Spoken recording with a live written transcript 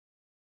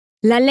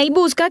La ley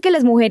busca que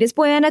las mujeres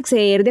puedan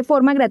acceder de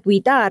forma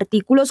gratuita a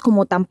artículos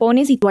como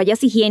tampones y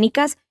toallas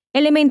higiénicas,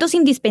 elementos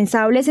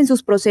indispensables en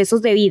sus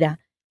procesos de vida.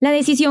 La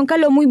decisión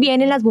caló muy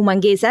bien en las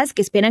bumanguesas,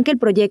 que esperan que el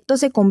proyecto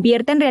se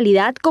convierta en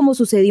realidad como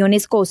sucedió en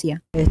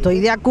Escocia. Estoy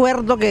de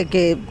acuerdo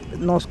que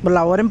nos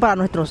colaboren para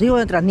nuestros hijos,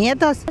 nuestras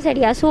nietas.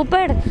 Sería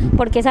súper,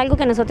 porque es algo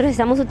que nosotros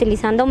estamos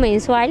utilizando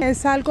mensual.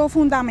 Es algo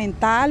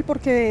fundamental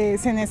porque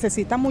se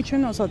necesita mucho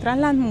en nosotras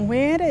las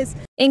mujeres.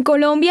 En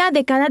Colombia,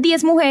 de cada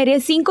 10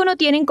 mujeres, 5 no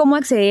tienen cómo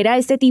acceder a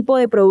este tipo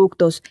de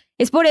productos.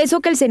 Es por eso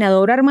que el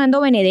senador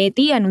Armando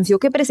Benedetti anunció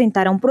que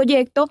presentará un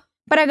proyecto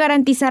para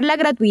garantizar la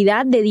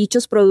gratuidad de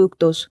dichos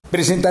productos.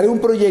 Presentaré un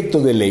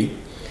proyecto de ley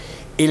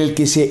en el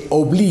que se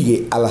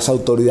obligue a las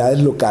autoridades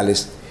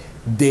locales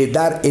de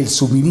dar el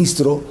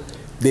suministro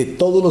de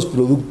todos los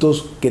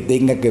productos que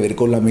tengan que ver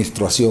con la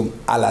menstruación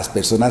a las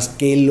personas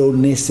que lo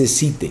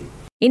necesiten.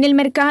 En el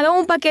mercado,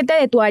 un paquete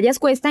de toallas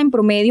cuesta en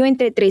promedio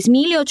entre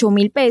 3.000 y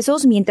 8.000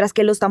 pesos, mientras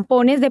que los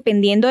tampones,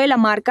 dependiendo de la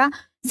marca,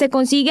 se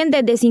consiguen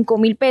desde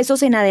 5.000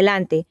 pesos en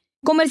adelante.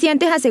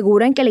 Comerciantes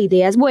aseguran que la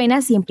idea es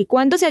buena siempre y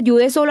cuando se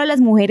ayude solo a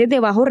las mujeres de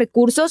bajos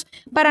recursos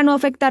para no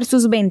afectar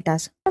sus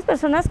ventas. Las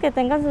personas que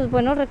tengan sus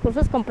buenos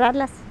recursos,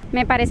 comprarlas.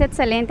 Me parece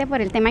excelente por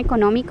el tema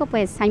económico,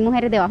 pues hay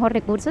mujeres de bajos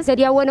recursos.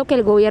 Sería bueno que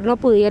el gobierno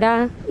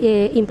pudiera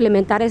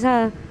implementar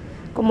ese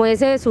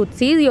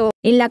subsidio.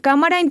 En la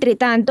Cámara, entre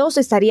tanto,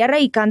 se estaría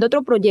radicando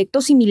otro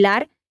proyecto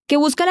similar que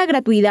busca la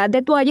gratuidad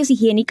de toallas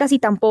higiénicas y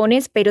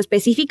tampones, pero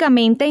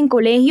específicamente en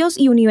colegios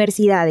y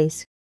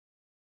universidades.